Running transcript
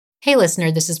Hey listener,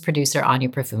 this is producer Anya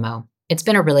Profumo. It's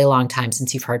been a really long time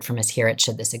since you've heard from us here at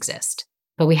Should This Exist,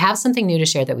 but we have something new to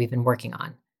share that we've been working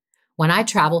on. When I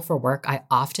travel for work, I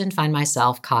often find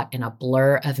myself caught in a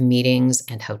blur of meetings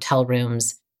and hotel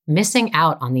rooms, missing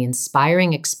out on the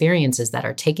inspiring experiences that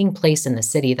are taking place in the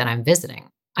city that I'm visiting.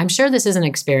 I'm sure this is an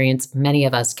experience many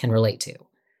of us can relate to.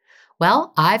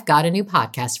 Well, I've got a new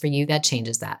podcast for you that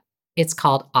changes that. It's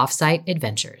called Offsite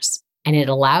Adventures, and it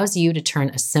allows you to turn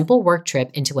a simple work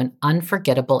trip into an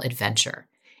unforgettable adventure.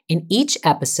 In each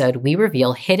episode, we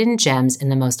reveal hidden gems in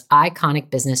the most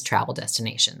iconic business travel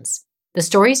destinations. The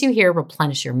stories you hear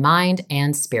replenish your mind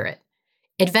and spirit.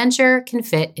 Adventure can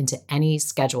fit into any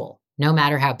schedule, no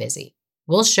matter how busy.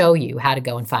 We'll show you how to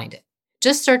go and find it.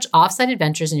 Just search Offsite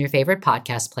Adventures in your favorite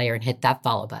podcast player and hit that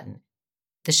follow button.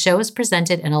 The show is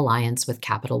presented in alliance with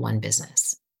Capital One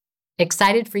Business.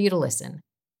 Excited for you to listen.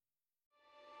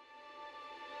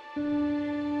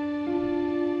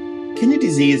 Kidney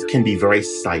disease can be very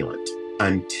silent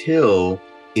until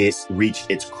it's reached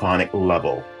its chronic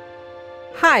level.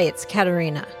 Hi, it's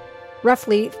Katerina.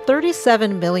 Roughly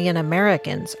 37 million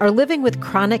Americans are living with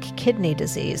chronic kidney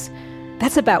disease.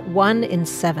 That's about 1 in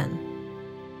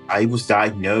 7. I was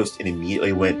diagnosed and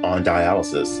immediately went on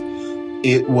dialysis.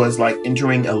 It was like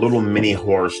entering a little mini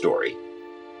horror story.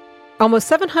 Almost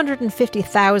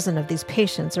 750,000 of these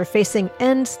patients are facing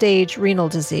end-stage renal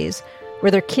disease, where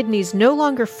their kidneys no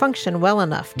longer function well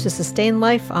enough to sustain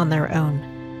life on their own.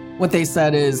 What they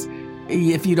said is,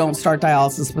 if you don't start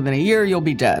dialysis within a year, you'll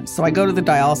be dead. So I go to the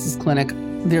dialysis clinic.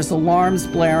 There's alarms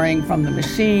blaring from the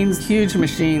machines, huge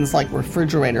machines like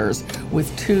refrigerators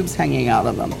with tubes hanging out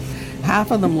of them.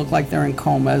 Half of them look like they're in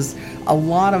comas, a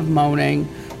lot of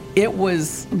moaning. It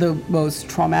was the most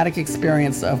traumatic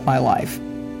experience of my life.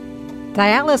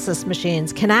 Dialysis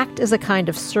machines can act as a kind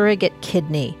of surrogate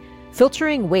kidney,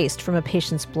 filtering waste from a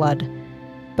patient's blood.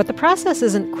 But the process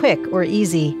isn't quick or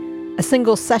easy. A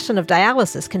single session of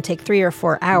dialysis can take 3 or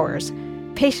 4 hours.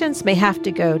 Patients may have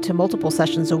to go to multiple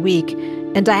sessions a week,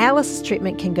 and dialysis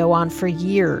treatment can go on for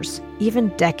years,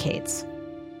 even decades.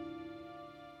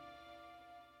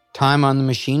 Time on the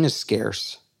machine is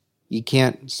scarce. You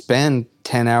can't spend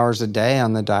 10 hours a day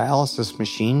on the dialysis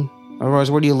machine. Otherwise,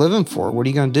 what are you living for? What are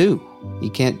you going to do?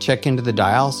 You can't check into the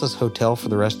dialysis hotel for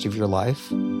the rest of your life.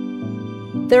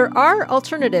 There are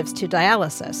alternatives to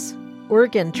dialysis,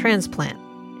 organ transplant.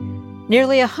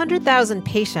 Nearly 100,000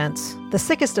 patients, the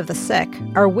sickest of the sick,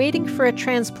 are waiting for a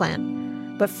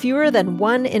transplant, but fewer than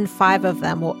 1 in 5 of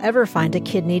them will ever find a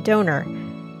kidney donor.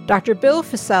 Dr. Bill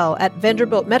Fussell at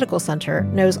Vanderbilt Medical Center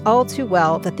knows all too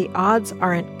well that the odds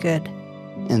aren't good.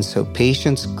 And so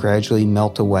patients gradually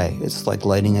melt away. It's like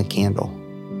lighting a candle.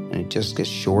 And it just gets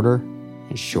shorter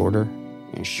and shorter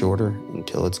and shorter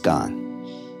until it's gone.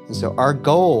 And so our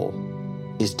goal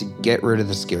is to get rid of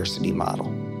the scarcity model.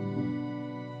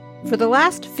 For the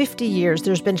last 50 years,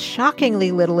 there's been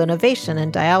shockingly little innovation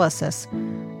in dialysis.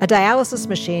 A dialysis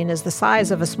machine is the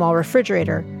size of a small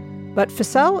refrigerator, but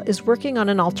Fussell is working on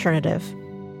an alternative.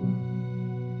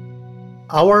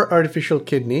 Our artificial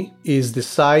kidney is the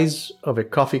size of a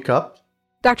coffee cup.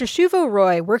 Dr. Shuvo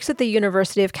Roy works at the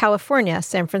University of California,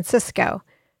 San Francisco.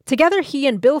 Together, he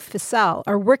and Bill Fussell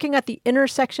are working at the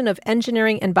intersection of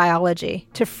engineering and biology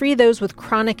to free those with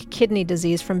chronic kidney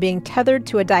disease from being tethered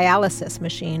to a dialysis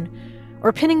machine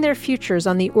or pinning their futures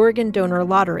on the organ donor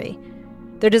lottery.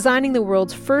 They're designing the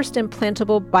world's first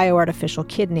implantable bioartificial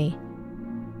kidney.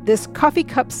 This coffee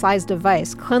cup-sized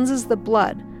device cleanses the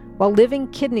blood while living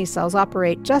kidney cells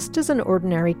operate just as an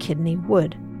ordinary kidney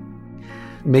would.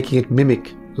 Making it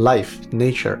mimic life,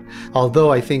 nature.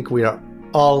 Although I think we are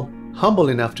all humble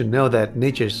enough to know that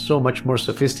nature is so much more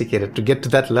sophisticated. To get to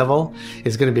that level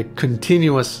is going to be a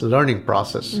continuous learning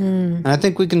process. And I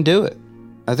think we can do it.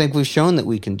 I think we've shown that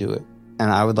we can do it.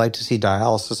 And I would like to see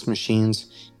dialysis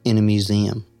machines in a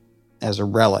museum as a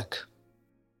relic.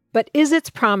 But is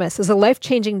its promise as a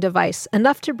life-changing device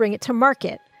enough to bring it to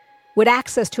market? Would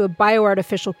access to a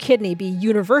bioartificial kidney be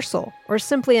universal, or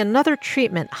simply another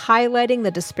treatment highlighting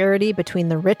the disparity between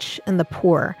the rich and the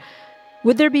poor?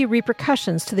 Would there be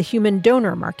repercussions to the human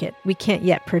donor market we can't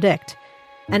yet predict?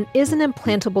 And is an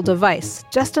implantable device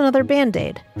just another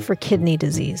Band-Aid for kidney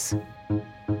disease?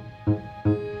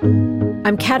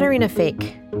 I'm Katerina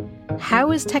Fake.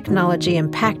 How is technology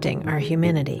impacting our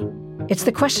humanity? It's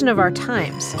the question of our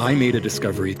times. I made a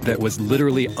discovery that was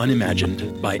literally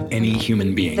unimagined by any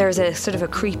human being. There's a sort of a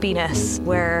creepiness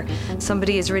where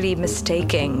somebody is really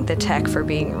mistaking the tech for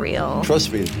being real.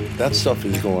 Trust me, that stuff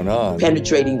is going on.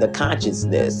 Penetrating the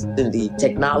consciousness in the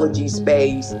technology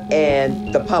space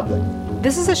and the public.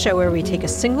 This is a show where we take a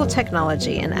single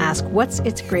technology and ask what's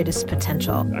its greatest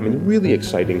potential. I mean, really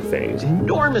exciting things.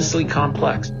 Enormously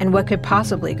complex. And what could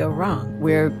possibly go wrong.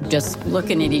 We're just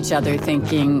looking at each other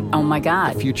thinking, oh my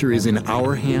God. The future is in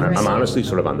our hands. I'm honestly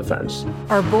sort of on the fence.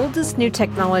 Our boldest new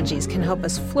technologies can help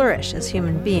us flourish as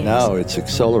human beings. Now it's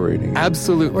accelerating.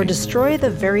 Absolutely. Or destroy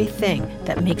the very thing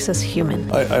that makes us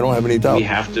human. I don't have any doubt. We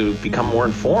have to become more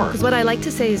informed. Because what I like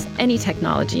to say is any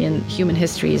technology in human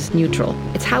history is neutral.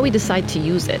 It's how we decide to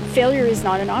use it. Failure is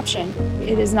not an option.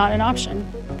 It is not an option.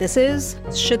 This is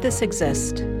Should This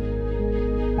Exist?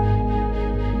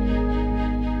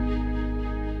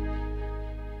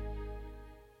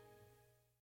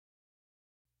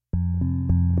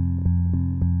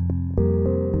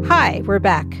 Hi, we're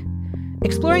back.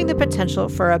 Exploring the potential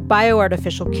for a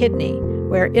bioartificial kidney,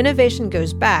 where innovation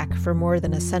goes back for more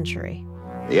than a century.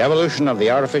 The evolution of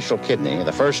the artificial kidney,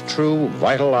 the first true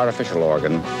vital artificial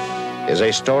organ, is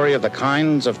a story of the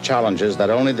kinds of challenges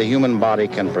that only the human body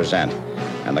can present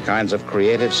and the kinds of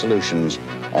creative solutions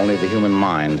only the human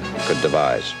mind could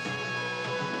devise.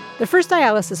 The first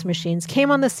dialysis machines came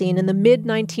on the scene in the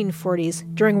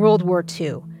mid-1940s during World War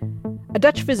II. A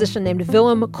Dutch physician named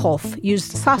Willem Kolff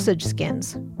used sausage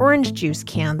skins, orange juice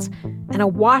cans, and a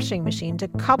washing machine to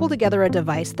cobble together a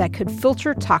device that could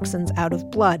filter toxins out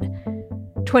of blood.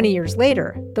 20 years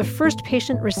later, the first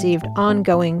patient received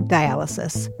ongoing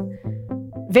dialysis.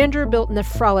 Vanderbilt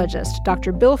nephrologist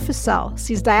Dr. Bill Fissell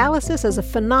sees dialysis as a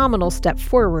phenomenal step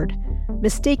forward,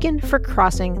 mistaken for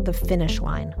crossing the finish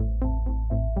line.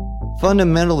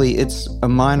 Fundamentally, it's a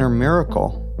minor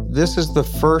miracle. This is the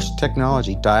first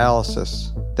technology,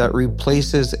 dialysis, that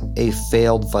replaces a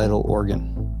failed vital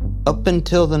organ. Up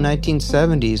until the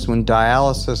 1970s, when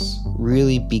dialysis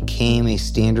really became a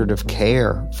standard of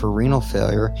care for renal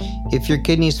failure, if your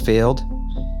kidneys failed,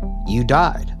 you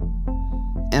died.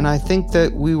 And I think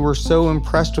that we were so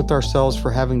impressed with ourselves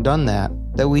for having done that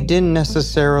we didn't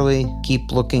necessarily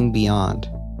keep looking beyond.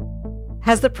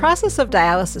 Has the process of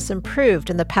dialysis improved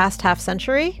in the past half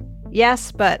century?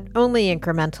 Yes, but only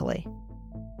incrementally.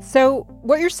 So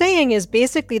what you're saying is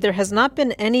basically there has not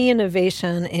been any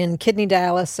innovation in kidney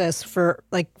dialysis for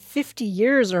like 50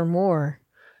 years or more.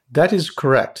 That is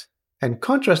correct. And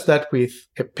contrast that with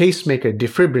a pacemaker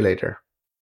defibrillator.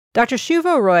 Dr.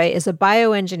 Shuvo Roy is a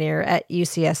bioengineer at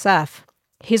UCSF.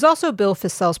 He's also Bill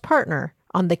Fissell's partner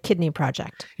on the Kidney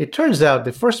Project. It turns out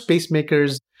the first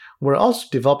pacemakers were also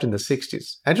developed in the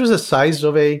 60s. And it was the size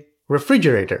of a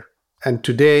refrigerator. And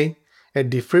today, a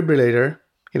defibrillator,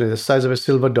 the size of a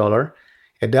silver dollar,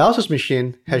 a dialysis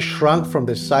machine has shrunk from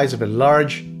the size of a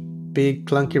large, big,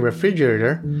 clunky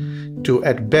refrigerator to,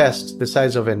 at best, the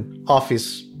size of an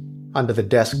office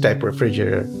under-the-desk type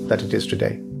refrigerator that it is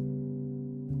today.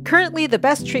 Currently, the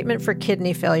best treatment for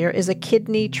kidney failure is a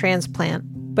kidney transplant,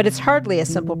 but it's hardly a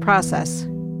simple process.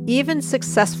 Even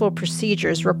successful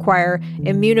procedures require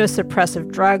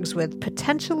immunosuppressive drugs with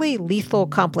potentially lethal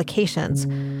complications,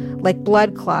 like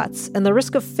blood clots and the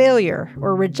risk of failure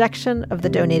or rejection of the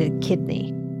donated kidney.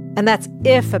 And that's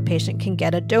if a patient can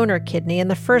get a donor kidney in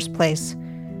the first place.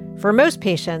 For most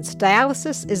patients,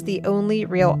 dialysis is the only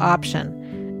real option.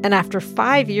 And after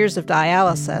 5 years of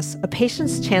dialysis, a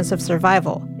patient's chance of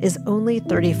survival is only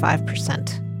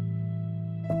 35%.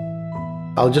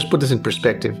 I'll just put this in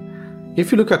perspective.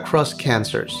 If you look across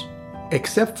cancers,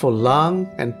 except for lung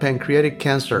and pancreatic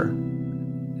cancer,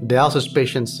 dialysis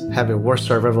patients have a worse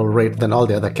survival rate than all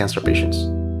the other cancer patients.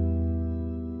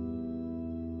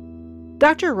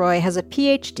 Dr. Roy has a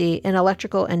PhD in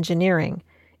electrical engineering.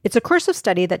 It's a course of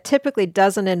study that typically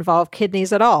doesn't involve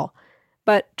kidneys at all.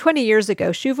 But 20 years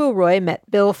ago, Shuvo Roy met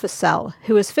Bill Fissell,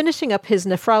 who was finishing up his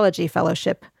nephrology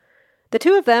fellowship. The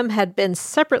two of them had been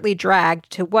separately dragged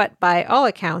to what, by all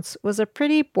accounts, was a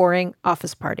pretty boring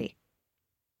office party.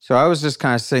 So I was just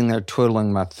kind of sitting there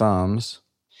twiddling my thumbs,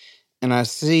 and I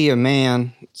see a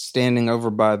man standing over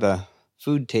by the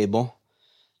food table,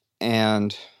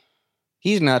 and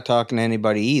he's not talking to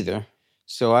anybody either.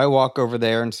 So I walk over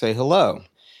there and say hello,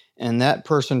 and that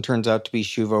person turns out to be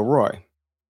Shuvo Roy.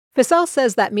 Fissell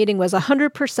says that meeting was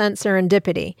 100%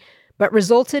 serendipity, but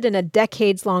resulted in a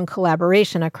decades-long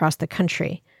collaboration across the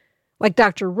country. Like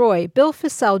Dr. Roy, Bill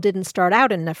Fissell didn't start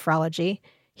out in nephrology.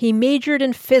 He majored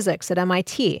in physics at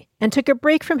MIT and took a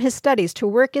break from his studies to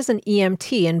work as an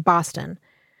EMT in Boston.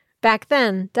 Back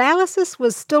then, dialysis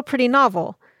was still pretty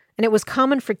novel, and it was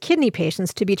common for kidney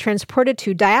patients to be transported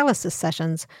to dialysis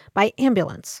sessions by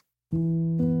ambulance.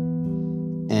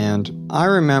 And I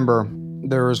remember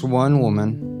there was one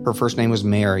woman, her first name was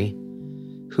Mary,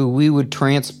 who we would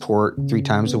transport 3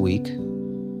 times a week.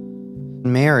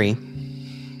 Mary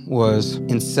was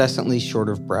incessantly short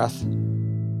of breath.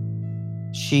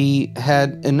 She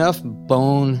had enough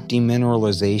bone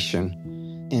demineralization,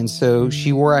 and so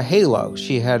she wore a halo.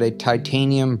 She had a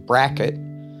titanium bracket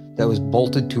that was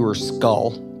bolted to her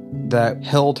skull that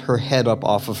held her head up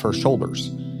off of her shoulders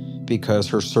because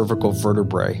her cervical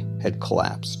vertebrae had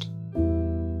collapsed.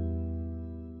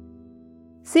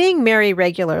 Seeing Mary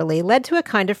regularly led to a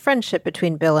kind of friendship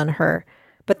between Bill and her,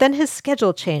 but then his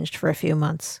schedule changed for a few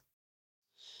months.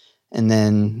 And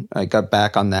then I got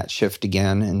back on that shift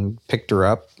again and picked her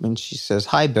up, and she says,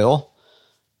 "Hi, Bill."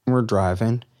 We're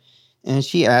driving, and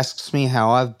she asks me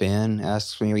how I've been,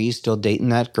 asks me, "Are you still dating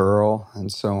that girl?"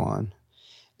 and so on.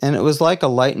 And it was like a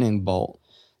lightning bolt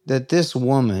that this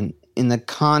woman, in the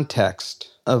context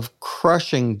of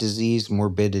crushing disease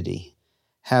morbidity,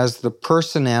 has the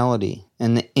personality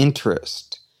and the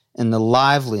interest and the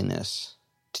liveliness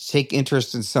to take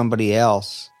interest in somebody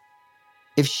else.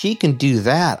 If she can do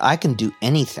that, I can do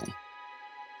anything.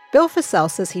 Bill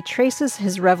Fissell says he traces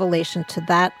his revelation to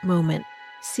that moment,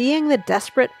 seeing the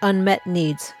desperate unmet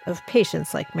needs of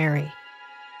patients like Mary.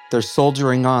 They're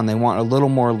soldiering on. They want a little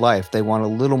more life. They want a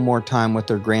little more time with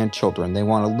their grandchildren. They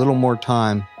want a little more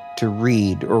time to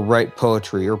read or write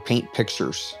poetry or paint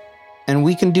pictures. And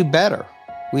we can do better.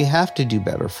 We have to do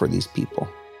better for these people.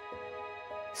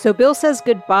 So Bill says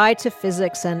goodbye to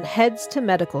physics and heads to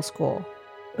medical school.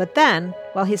 But then,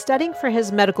 while he's studying for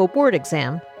his medical board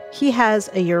exam, he has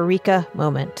a eureka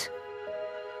moment.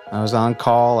 I was on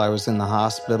call, I was in the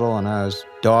hospital, and I was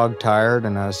dog-tired,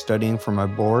 and I was studying for my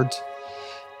boards.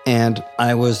 And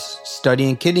I was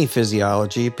studying kidney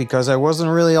physiology because I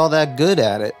wasn't really all that good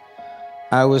at it.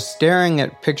 I was staring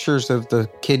at pictures of the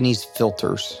kidney's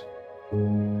filters.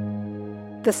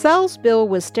 The cells Bill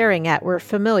was staring at were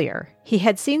familiar. He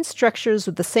had seen structures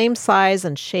with the same size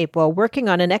and shape while working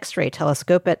on an X-ray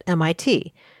telescope at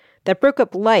MIT that broke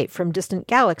up light from distant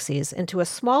galaxies into a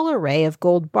small array of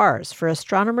gold bars for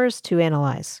astronomers to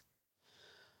analyze.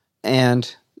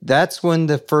 And that's when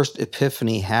the first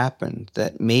epiphany happened,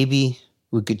 that maybe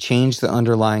we could change the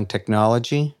underlying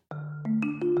technology.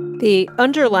 The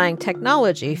underlying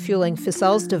technology fueling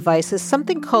Fissell's device is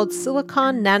something called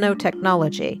silicon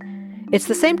nanotechnology. It's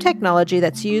the same technology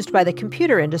that's used by the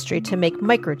computer industry to make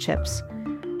microchips.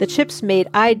 The chips made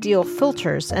ideal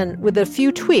filters and, with a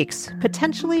few tweaks,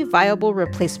 potentially viable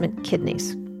replacement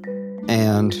kidneys.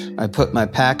 And I put my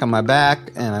pack on my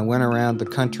back and I went around the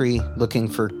country looking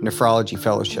for nephrology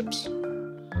fellowships.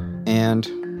 And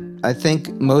I think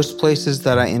most places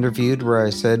that I interviewed where I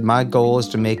said my goal is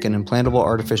to make an implantable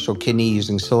artificial kidney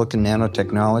using silicon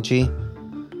nanotechnology,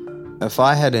 if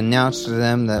I had announced to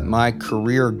them that my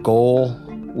career goal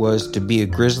was to be a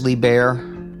grizzly bear,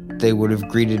 they would have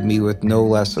greeted me with no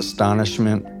less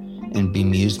astonishment and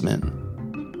bemusement.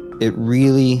 It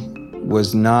really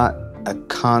was not a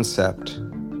concept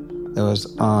that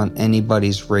was on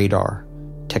anybody's radar,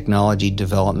 technology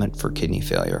development for kidney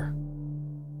failure.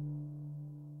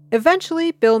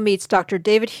 Eventually, Bill meets Dr.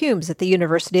 David Humes at the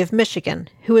University of Michigan,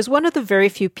 who is one of the very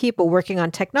few people working on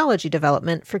technology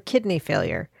development for kidney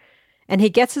failure. And he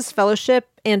gets his fellowship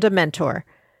and a mentor.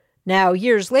 Now,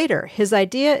 years later, his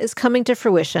idea is coming to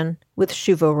fruition with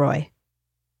Shuvo Roy.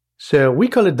 So we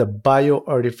call it the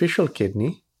bioartificial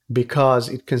kidney because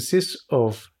it consists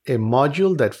of a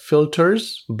module that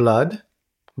filters blood,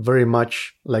 very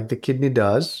much like the kidney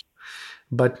does,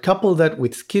 but couple that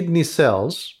with kidney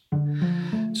cells.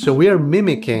 So we are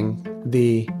mimicking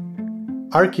the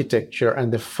architecture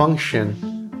and the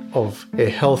function of a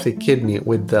healthy kidney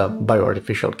with the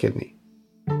bioartificial kidney.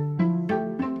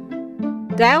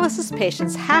 Dialysis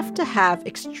patients have to have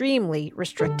extremely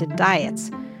restricted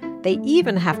diets. They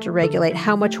even have to regulate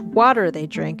how much water they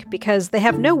drink because they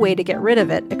have no way to get rid of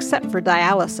it except for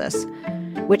dialysis,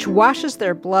 which washes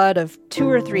their blood of 2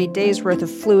 or 3 days' worth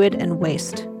of fluid and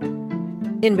waste.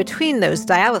 In between those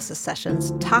dialysis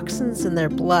sessions, toxins in their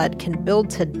blood can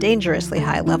build to dangerously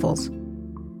high levels.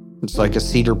 It's like a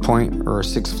Cedar Point or a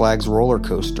Six Flags roller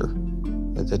coaster.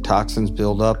 The toxins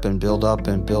build up and build up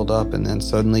and build up, and then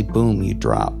suddenly, boom, you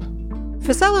drop.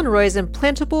 Fissell and Roy's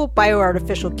implantable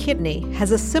bioartificial kidney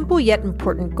has a simple yet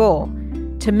important goal: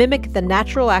 to mimic the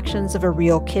natural actions of a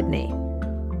real kidney.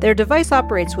 Their device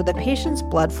operates with a patient's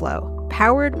blood flow,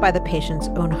 powered by the patient's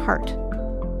own heart.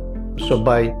 So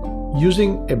by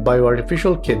using a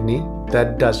bioartificial kidney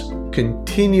that does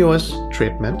continuous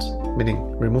treatment,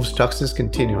 meaning removes toxins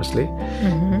continuously,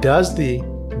 does the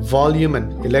volume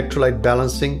and electrolyte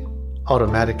balancing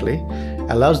automatically,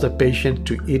 allows the patient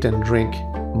to eat and drink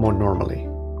more normally.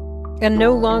 And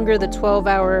no longer the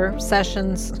 12-hour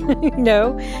sessions.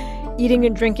 No, eating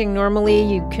and drinking normally,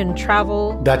 you can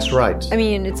travel. That's right. I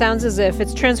mean, it sounds as if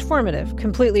it's transformative,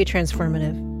 completely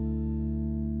transformative.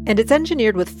 And it's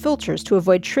engineered with filters to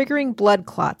avoid triggering blood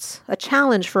clots, a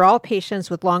challenge for all patients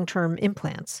with long-term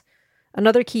implants.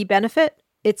 Another key benefit,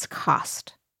 its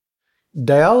cost.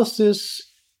 Dialysis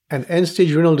and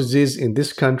end-stage renal disease in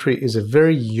this country is a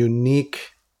very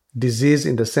unique disease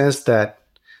in the sense that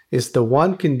it's the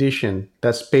one condition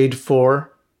that's paid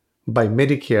for by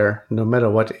Medicare no matter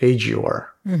what age you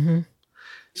are. Mm-hmm.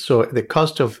 So the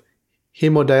cost of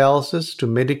hemodialysis to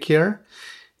Medicare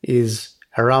is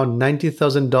around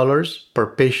 $90,000 per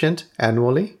patient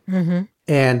annually. Mm-hmm.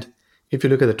 And if you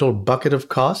look at the total bucket of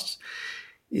costs,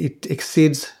 it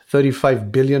exceeds $35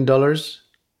 billion.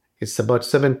 It's about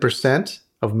 7%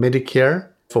 of Medicare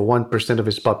for 1% of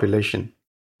its population.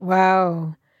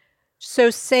 Wow. So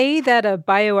say that a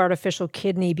bioartificial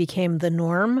kidney became the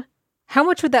norm. How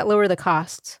much would that lower the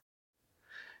costs?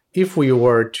 If we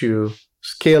were to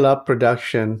scale up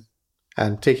production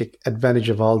and take advantage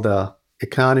of all the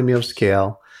economy of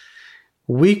scale,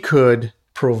 we could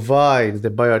provide the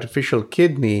bioartificial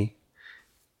kidney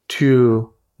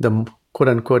to the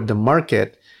quote-unquote the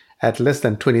market at less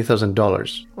than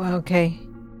 $20,000. Well, okay.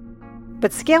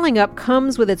 But scaling up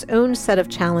comes with its own set of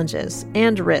challenges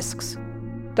and risks.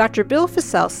 Dr. Bill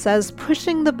Fissell says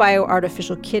pushing the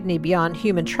bioartificial kidney beyond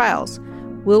human trials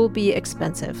will be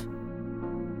expensive.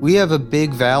 We have a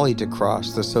big valley to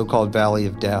cross, the so-called Valley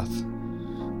of Death.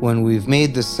 When we've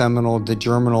made the seminal, the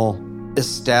germinal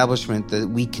establishment that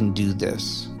we can do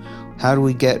this, how do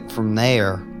we get from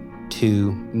there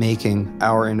to making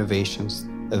our innovations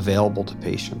available to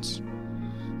patients?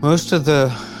 Most of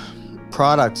the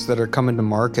products that are coming to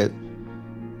market,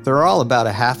 they're all about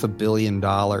 $500 million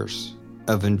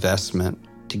of investment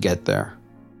to get there.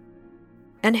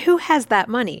 And who has that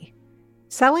money?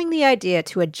 Selling the idea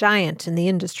to a giant in the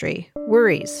industry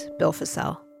worries Bill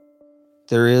Fissell.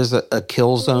 There is a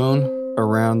kill zone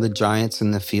around the giants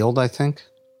in the field, I think.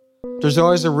 There's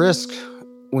always a risk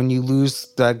when you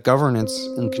lose that governance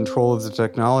and control of the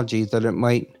technology that it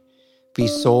might be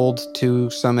sold to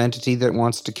some entity that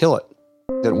wants to kill it,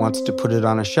 that wants to put it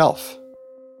on a shelf.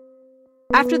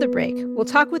 After the break, we'll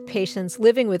talk with patients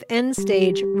living with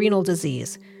end-stage renal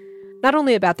disease, not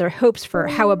only about their hopes for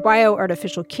how a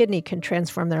bioartificial kidney can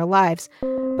transform their lives,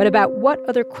 but about what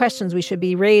other questions we should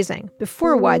be raising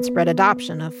before widespread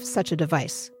adoption of such a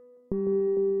device.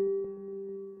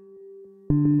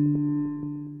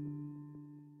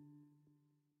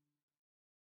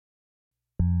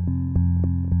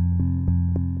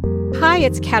 Hi,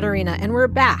 it's Katerina, and we're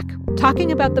back,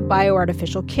 talking about the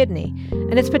bioartificial kidney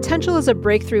and its potential as a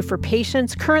breakthrough for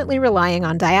patients currently relying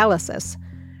on dialysis.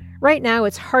 Right now,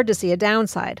 it's hard to see a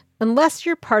downside, unless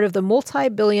you're part of the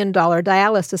multi-billion-dollar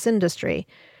dialysis industry,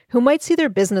 who might see their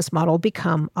business model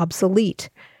become obsolete.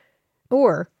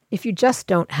 Or if you just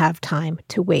don't have time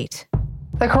to wait.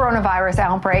 The coronavirus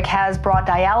outbreak has brought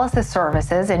dialysis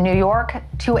services in New York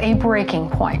to a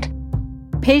breaking point.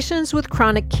 Patients with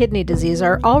chronic kidney disease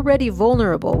are already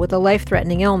vulnerable with a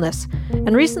life-threatening illness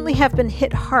and recently have been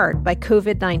hit hard by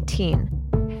COVID-19.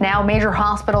 Now, major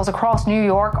hospitals across New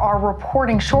York are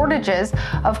reporting shortages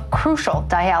of crucial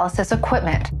dialysis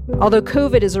equipment. Although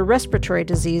COVID is a respiratory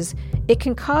disease, it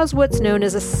can cause what's known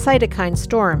as a cytokine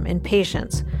storm in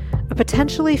patients, a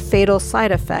potentially fatal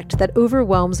side effect that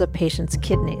overwhelms a patient's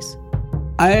kidneys.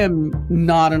 I am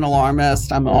not an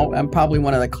alarmist. I'm probably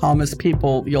one of the calmest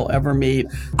people you'll ever meet.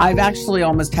 I've actually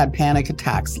almost had panic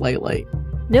attacks lately.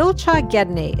 Nilcha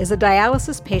Gedney is a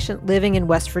dialysis patient living in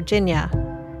West Virginia.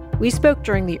 We spoke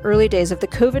during the early days of the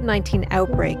COVID-19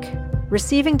 outbreak.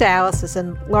 Receiving dialysis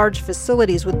in large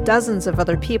facilities with dozens of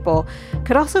other people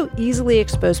could also easily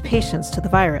expose patients to the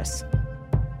virus.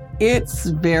 It's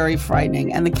very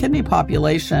frightening. And the kidney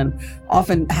population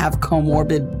often have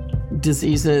comorbid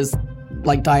diseases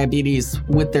like diabetes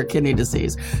with their kidney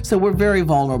disease. So we're very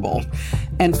vulnerable.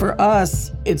 And for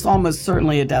us, it's almost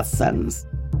certainly a death sentence.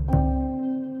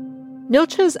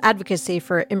 Nilcha's advocacy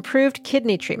for improved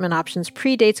kidney treatment options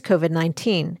predates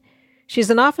COVID-19. She's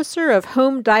an officer of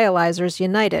Home Dialyzers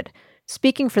United,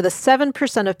 speaking for the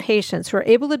 7% of patients who are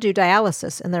able to do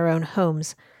dialysis in their own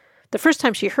homes. The first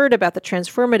time she heard about the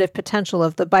transformative potential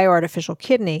of the bioartificial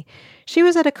kidney, she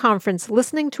was at a conference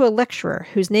listening to a lecturer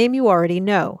whose name you already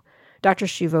know, Dr.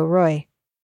 Shivo Roy.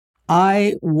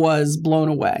 I was blown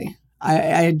away. I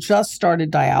had just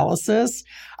started dialysis.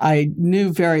 I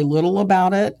knew very little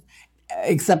about it,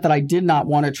 except that I did not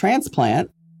want a transplant.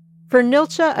 For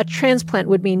Nilcha, a transplant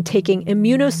would mean taking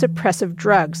immunosuppressive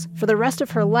drugs for the rest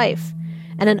of her life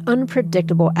and an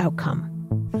unpredictable outcome.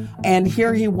 And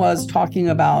here he was talking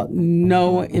about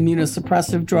no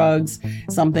immunosuppressive drugs,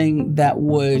 something that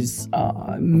was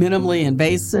minimally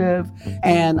invasive.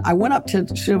 And I went up to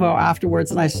Shuvo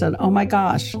afterwards and I said, oh my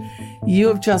gosh, you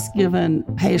have just given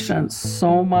patients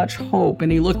so much hope.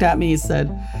 And he looked at me and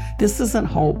said, this isn't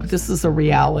hope, this is a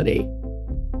reality.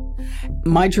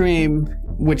 My dream,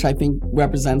 which I think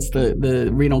represents the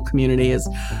renal community, is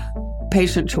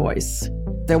patient choice.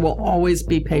 There will always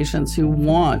be patients who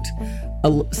want,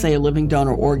 say, a living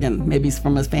donor organ, maybe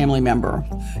from a family member.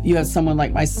 You have someone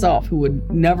like myself who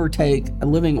would never take a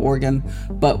living organ,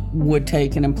 but would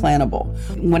take an implantable.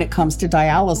 When it comes to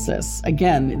dialysis,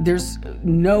 again, there's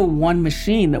no one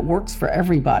machine that works for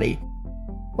everybody.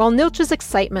 While Nilch's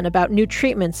excitement about new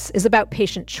treatments is about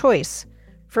patient choice,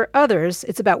 for others,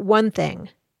 it's about one thing: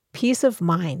 peace of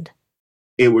mind.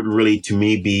 It would really, to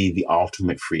me, be the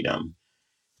ultimate freedom.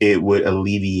 It would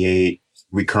alleviate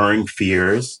recurring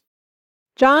fears.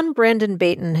 John Brandon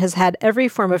Baton has had every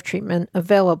form of treatment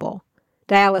available: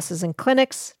 dialysis in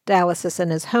clinics, dialysis in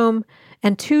his home,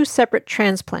 and 2 separate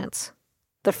transplants.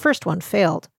 The first one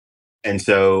failed. And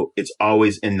so it's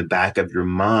always in the back of your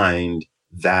mind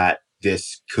that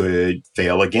this could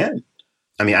fail again.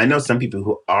 I mean, I know some people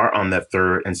who are on their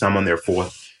 3rd and some on their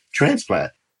 4th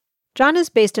transplant. John is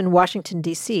based in Washington,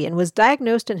 D.C., and was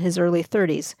diagnosed in his early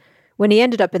 30s when he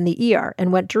ended up in the ER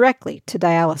and went directly to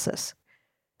dialysis.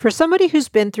 For somebody who's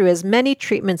been through as many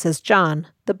treatments as John,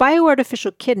 the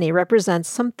bioartificial kidney represents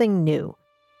something new: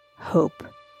 hope.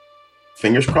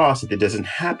 Fingers crossed if it doesn't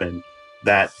happen,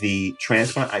 that the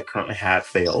transplant I currently have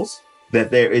fails, that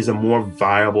there is a more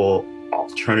viable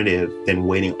alternative than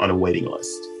waiting on a waiting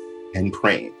list and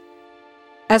praying.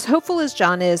 As hopeful as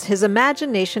John is, his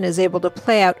imagination is able to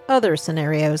play out other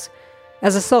scenarios.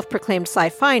 As a self-proclaimed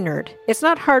sci-fi nerd, it's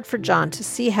not hard for John to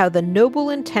see how the noble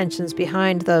intentions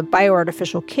behind the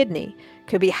bioartificial kidney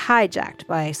could be hijacked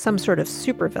by some sort of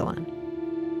supervillain.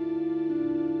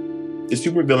 The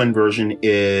supervillain version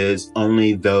is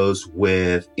only those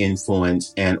with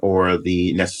influence and or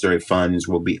the necessary funds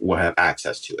will have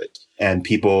access to it. And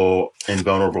people in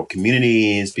vulnerable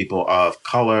communities, people of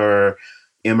color,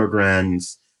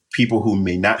 immigrants, people who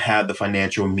may not have the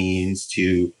financial means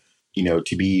to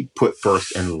be put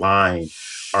first in line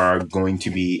are going to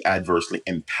be adversely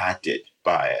impacted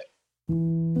by it.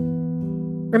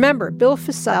 Remember, Bill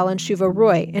Fissell and Shuvo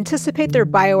Roy anticipate their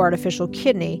bioartificial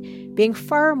kidney being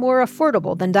far more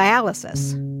affordable than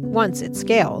dialysis, once it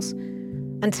scales.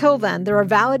 Until then, there are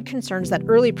valid concerns that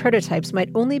early prototypes might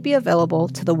only be available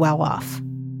to the well-off.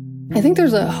 I think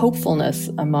there's a hopefulness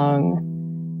among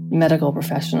medical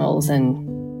professionals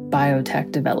and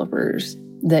biotech developers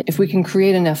that if we can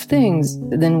create enough things,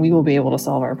 then we will be able to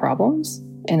solve our problems.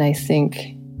 And I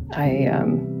think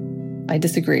I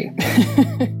disagree.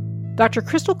 Dr.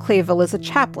 Crystal Clayville is a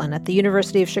chaplain at the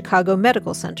University of Chicago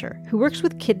Medical Center who works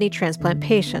with kidney transplant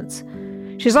patients.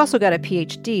 She's also got a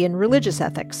PhD in religious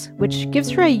ethics, which gives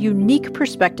her a unique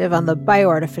perspective on the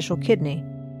bioartificial kidney.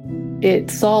 It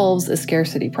solves a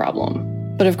scarcity problem.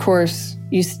 But of course,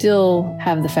 you still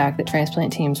have the fact that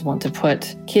transplant teams want to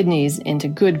put kidneys into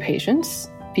good patients,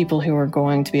 people who are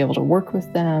going to be able to work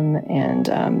with them and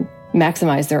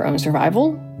maximize their own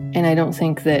survival. And I don't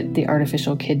think that the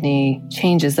artificial kidney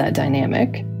changes that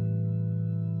dynamic.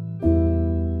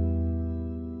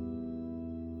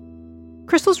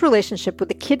 Crystal's relationship with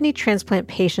the kidney transplant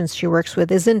patients she works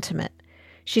with is intimate.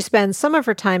 She spends some of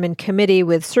her time in committee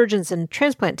with surgeons and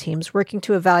transplant teams working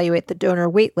to evaluate the donor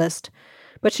wait list,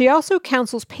 but she also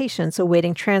counsels patients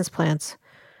awaiting transplants,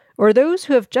 or those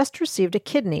who have just received a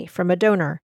kidney from a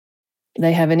donor.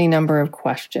 They have any number of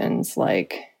questions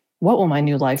like, what will my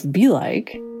new life be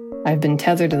like? I've been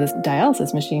tethered to this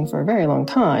dialysis machine for a very long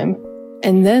time.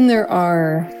 And then there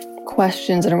are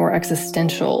questions that are more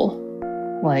existential,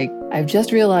 like, I've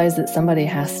just realized that somebody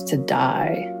has to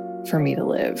die for me to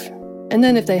live. And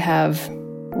then if they have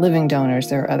living donors,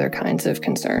 there are other kinds of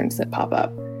concerns that pop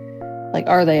up. Like,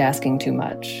 are they asking too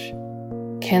much?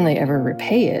 Can they ever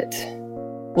repay it?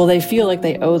 Will they feel like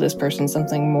they owe this person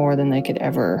something more than they could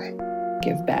ever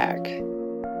give back?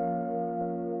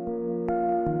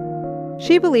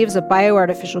 She believes a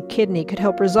bioartificial kidney could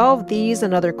help resolve these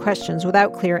and other questions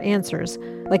without clear answers,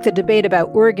 like the debate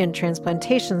about organ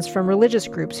transplantations from religious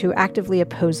groups who actively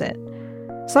oppose it.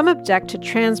 Some object to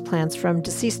transplants from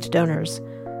deceased donors.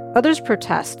 Others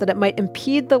protest that it might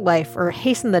impede the life or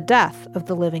hasten the death of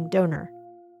the living donor.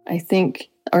 I think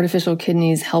artificial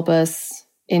kidneys help us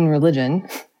in religion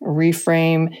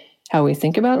reframe how we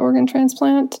think about organ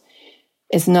transplant.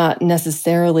 It's not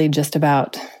necessarily just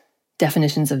about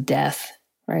definitions of death,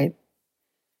 right?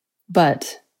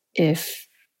 But if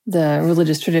the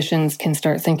religious traditions can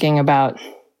start thinking about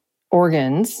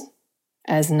organs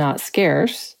as not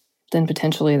scarce, then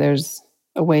potentially there's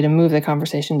a way to move the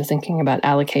conversation to thinking about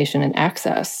allocation and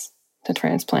access to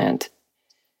transplant.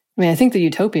 I mean, I think the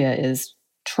utopia is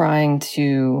trying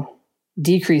to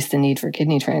decrease the need for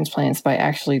kidney transplants by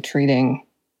actually treating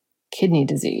kidney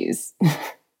disease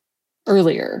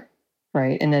earlier,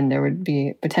 right? And then there would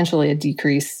be potentially a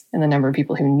decrease in the number of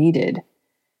people who needed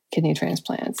kidney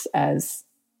transplants as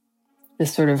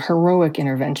this sort of heroic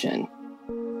intervention.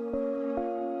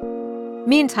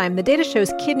 Meantime, the data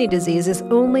shows kidney disease is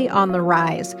only on the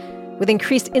rise, with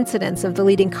increased incidence of the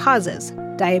leading causes,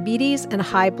 diabetes and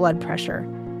high blood pressure.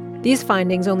 These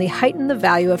findings only heighten the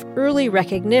value of early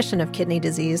recognition of kidney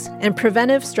disease and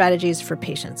preventive strategies for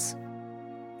patients.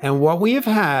 And what we have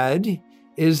had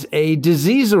is a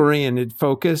disease-oriented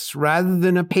focus rather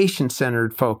than a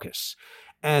patient-centered focus.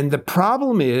 And the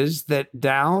problem is that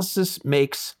dialysis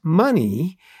makes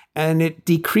money, and it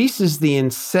decreases the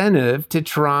incentive to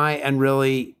try and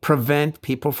really prevent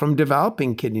people from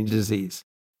developing kidney disease.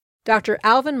 Dr.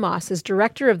 Alvin Moss is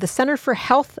director of the Center for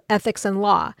Health, Ethics, and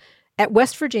Law at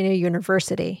West Virginia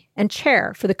University and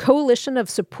chair for the Coalition of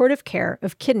Supportive Care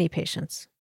of Kidney Patients.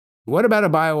 What about a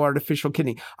bioartificial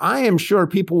kidney? I am sure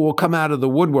people will come out of the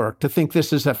woodwork to think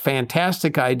this is a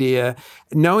fantastic idea,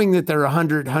 knowing that there are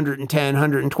 100, 110,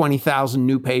 120,000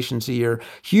 new patients a year,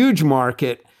 huge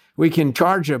market. We can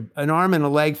charge an arm and a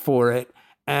leg for it,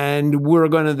 and we're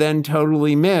going to then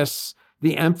totally miss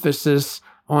the emphasis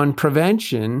on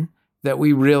prevention that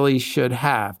we really should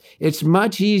have. It's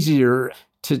much easier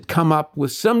to come up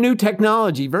with some new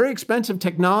technology, very expensive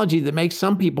technology that makes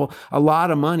some people a lot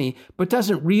of money, but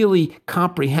doesn't really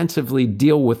comprehensively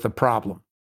deal with the problem.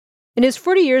 In his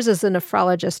 40 years as a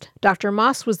nephrologist, Dr.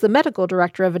 Moss was the medical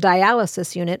director of a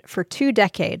dialysis unit for 2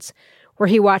 decades, where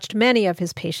he watched many of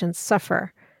his patients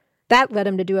suffer. That led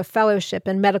him to do a fellowship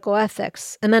in medical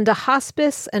ethics and then to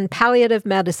hospice and palliative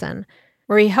medicine,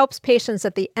 where he helps patients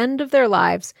at the end of their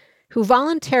lives who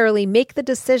voluntarily make the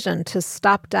decision to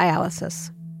stop dialysis.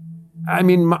 I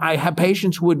mean, I have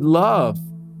patients who would love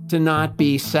to not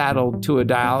be saddled to a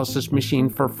dialysis machine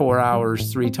for 4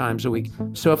 hours 3 times a week.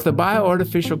 So if the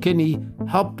bioartificial kidney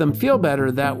helped them feel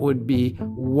better, that would be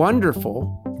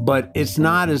wonderful. But it's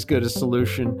not as good a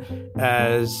solution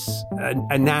as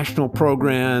a national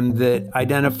program that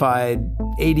identified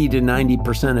 80 to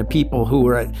 90% of people who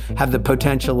have the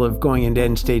potential of going into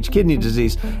end-stage kidney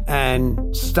disease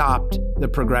and stopped the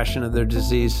progression of their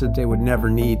disease so that they would never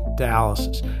need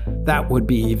dialysis. That would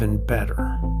be even better.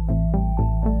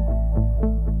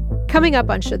 Coming up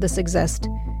on Should This Exist,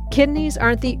 kidneys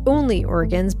aren't the only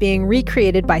organs being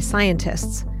recreated by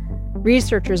scientists.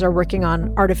 Researchers are working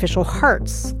on artificial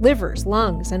hearts, livers,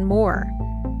 lungs, and more.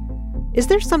 Is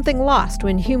there something lost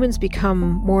when humans become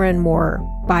more and more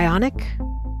bionic?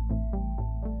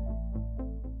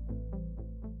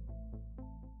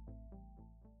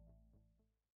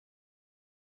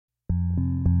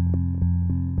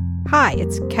 Hi,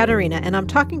 it's Katerina, and I'm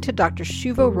talking to Dr.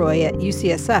 Shuvo Roy at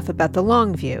UCSF about the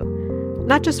long view,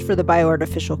 not just for the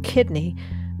bioartificial kidney,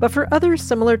 but for other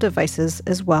similar devices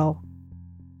as well.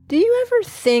 Do you ever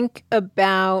think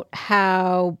about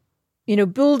how,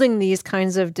 building these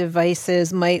kinds of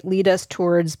devices might lead us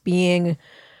towards being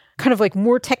kind of like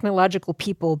more technological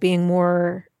people, being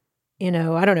more,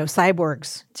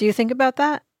 cyborgs? Do you think about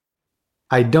that?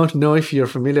 I don't know if you're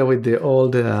familiar with the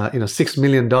old, $6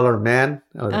 Million Man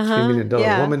or the $3 Million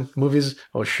Woman movies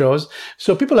or shows.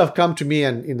 So people have come to me,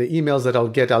 and in the emails that I'll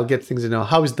get things,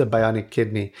 how is the bionic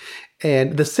kidney?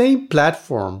 And the same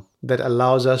platform that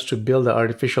allows us to build the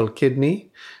artificial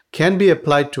kidney can be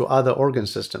applied to other organ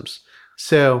systems.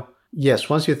 So yes,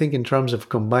 once you think in terms of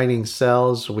combining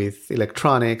cells with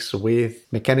electronics,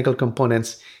 with mechanical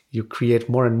components, you create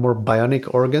more and more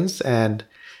bionic organs. And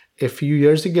a few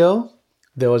years ago,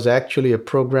 there was actually a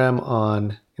program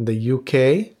in the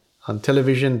UK on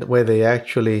television where they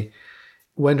actually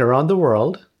went around the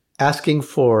world asking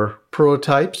for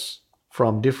prototypes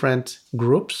from different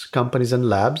groups, companies, and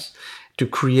labs to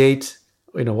create,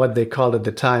 what they called at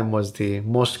the time was the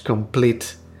most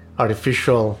complete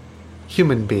artificial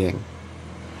human being.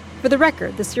 For the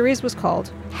record, the series was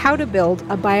called How to Build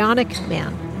a Bionic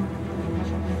Man.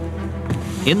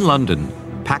 In London,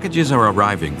 packages are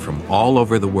arriving from all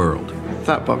over the world.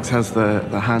 That box has the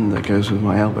hand that goes with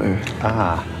my elbow.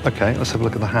 Ah, okay, let's have a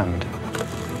look at the hand.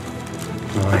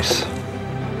 Nice.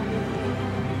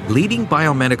 Leading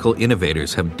biomedical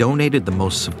innovators have donated the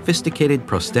most sophisticated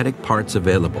prosthetic parts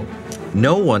available.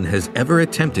 No one has ever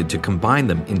attempted to combine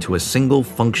them into a single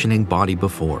functioning body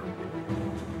before.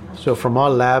 So from our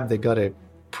lab, they got a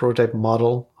prototype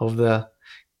model of the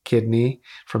kidney.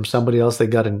 From somebody else, they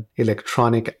got an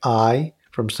electronic eye.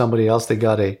 From somebody else, they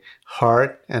got a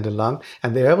heart and a lung.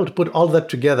 And they're able to put all that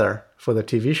together for the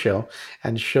TV show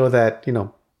and show that,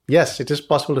 yes, it is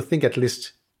possible to think at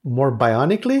least more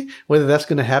bionically. Whether that's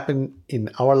going to happen in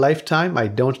our lifetime, I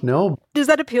don't know. Does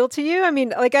that appeal to you? I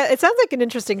mean, it sounds like an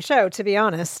interesting show, to be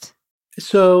honest.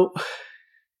 So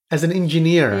as an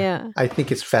engineer, I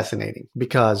think it's fascinating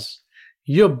because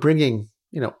you're bringing,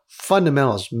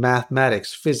 fundamentals,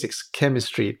 mathematics, physics,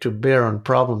 chemistry to bear on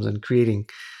problems and creating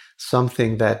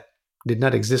something that did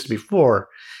not exist before,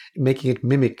 making it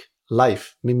mimic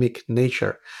life, mimic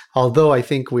nature. Although I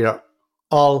think we are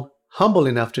all humble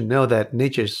enough to know that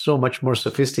nature is so much more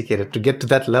sophisticated. To get to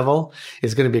that level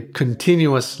is going to be a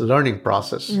continuous learning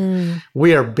process.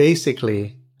 We are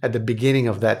basically at the beginning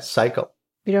of that cycle.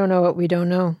 We don't know what we don't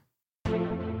know.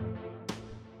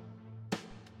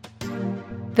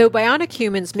 Though bionic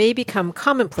humans may become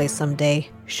commonplace someday,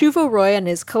 Shuvro Roy and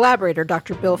his collaborator,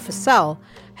 Dr. Bill Fissell,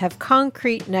 have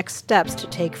concrete next steps to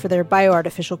take for their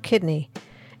bioartificial kidney.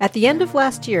 At the end of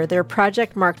last year, their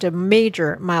project marked a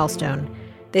major milestone.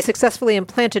 They successfully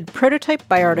implanted prototype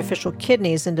bioartificial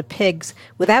kidneys into pigs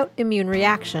without immune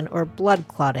reaction or blood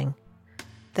clotting.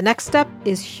 The next step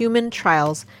is human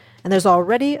trials, and there's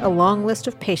already a long list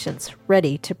of patients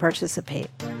ready to participate.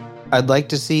 I'd like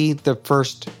to see the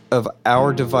first of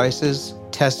our devices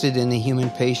tested in a human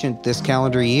patient this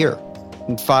calendar year.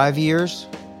 In 5 years,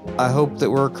 I hope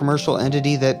that we're a commercial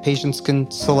entity that patients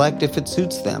can select if it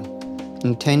suits them.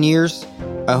 In 10 years,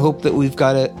 I hope that we've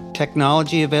got a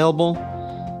technology available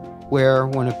where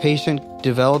when a patient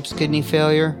develops kidney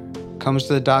failure, comes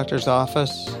to the doctor's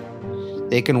office,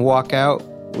 they can walk out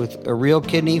with a real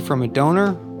kidney from a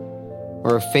donor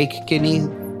or a fake kidney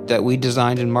that we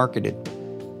designed and marketed.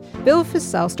 Bill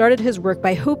Fissell started his work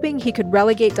by hoping he could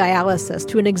relegate dialysis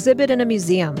to an exhibit in a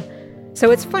museum.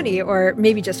 So it's funny, or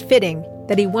maybe just fitting,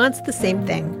 that he wants the same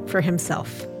thing for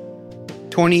himself.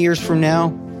 20 years from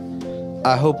now,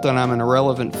 I hope that I'm an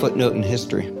irrelevant footnote in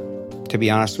history, to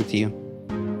be honest with you.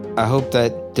 I hope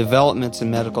that developments in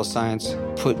medical science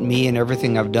put me and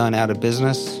everything I've done out of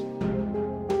business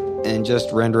and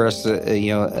just render us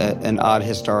an odd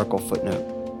historical footnote.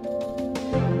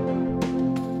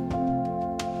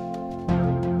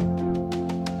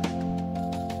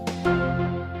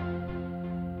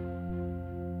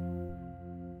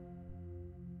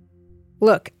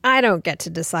 Look, I don't get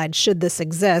to decide should this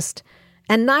exist,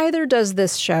 and neither does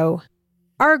this show.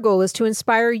 Our goal is to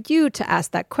inspire you to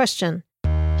ask that question,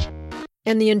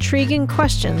 and the intriguing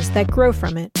questions that grow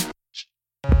from it.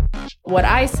 What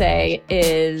I say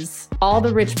is all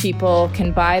the rich people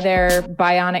can buy their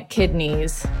bionic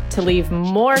kidneys to leave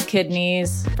more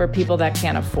kidneys for people that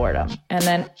can't afford them, and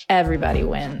then everybody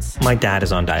wins. My dad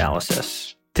is on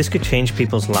dialysis. This could change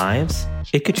people's lives.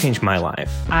 It could change my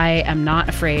life. I am not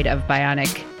afraid of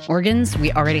bionic organs.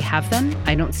 We already have them.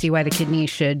 I don't see why the kidney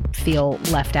should feel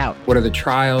left out. What are the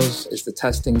trials? Is the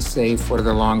testing safe? What are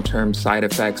the long-term side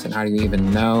effects? And how do you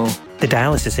even know? The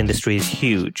dialysis industry is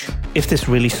huge. If this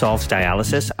really solves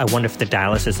dialysis, I wonder if the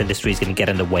dialysis industry is going to get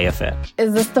in the way of it.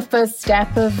 Is this the first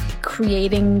step of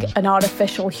creating an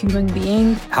artificial human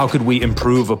being? How could we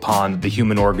improve upon the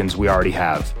human organs we already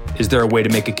have? Is there a way to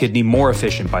make a kidney more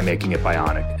efficient by making it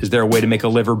bionic? Is there a way to make a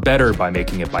liver better by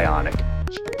making it bionic?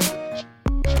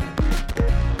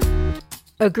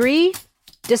 Agree?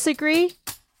 Disagree?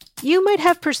 You might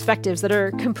have perspectives that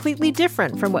are completely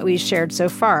different from what we've shared so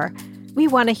far. We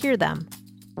want to hear them.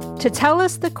 To tell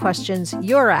us the questions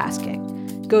you're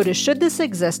asking, go to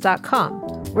shouldthisexist.com,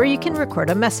 where you can record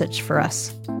a message for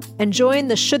us. And join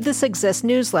the Should This Exist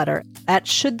newsletter at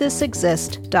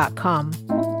shouldthisexist.com.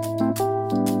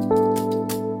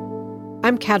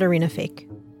 I'm Katerina Fake.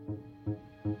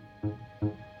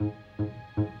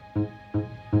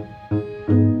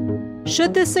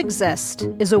 Should This Exist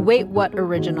is a Wait What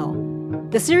original.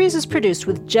 The series is produced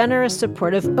with generous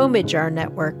support of Omidyar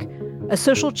Network, a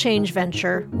social change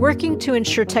venture working to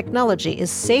ensure technology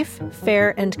is safe,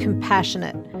 fair, and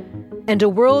compassionate, and a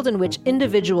world in which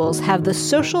individuals have the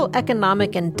social,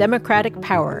 economic, and democratic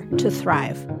power to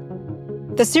thrive.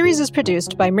 The series is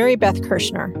produced by Mary Beth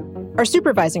Kirshner. Our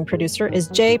supervising producer is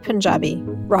Jay Punjabi.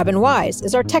 Robin Wise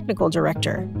is our technical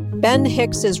director. Ben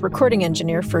Hicks is recording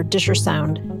engineer for Disher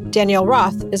Sound. Danielle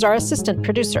Roth is our assistant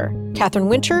producer. Catherine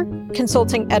Winter,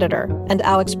 consulting editor. And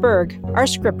Alex Berg, our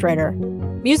scriptwriter.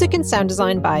 Music and sound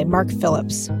design by Mark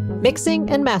Phillips. Mixing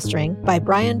and mastering by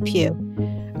Brian Pugh.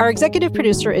 Our executive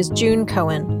producer is June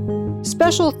Cohen.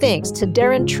 Special thanks to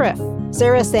Darren Triff,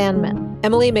 Sarah Sandman,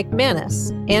 Emily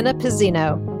McManus, Anna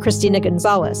Pizzino, Christina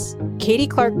Gonzalez, Katie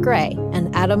Clark Gray,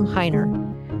 and Adam Heiner.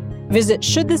 Visit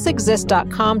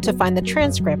shouldthisexist.com to find the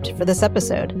transcript for this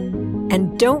episode.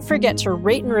 And don't forget to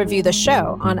rate and review the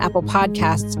show on Apple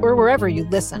Podcasts or wherever you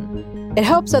listen. It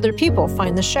helps other people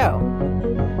find the show.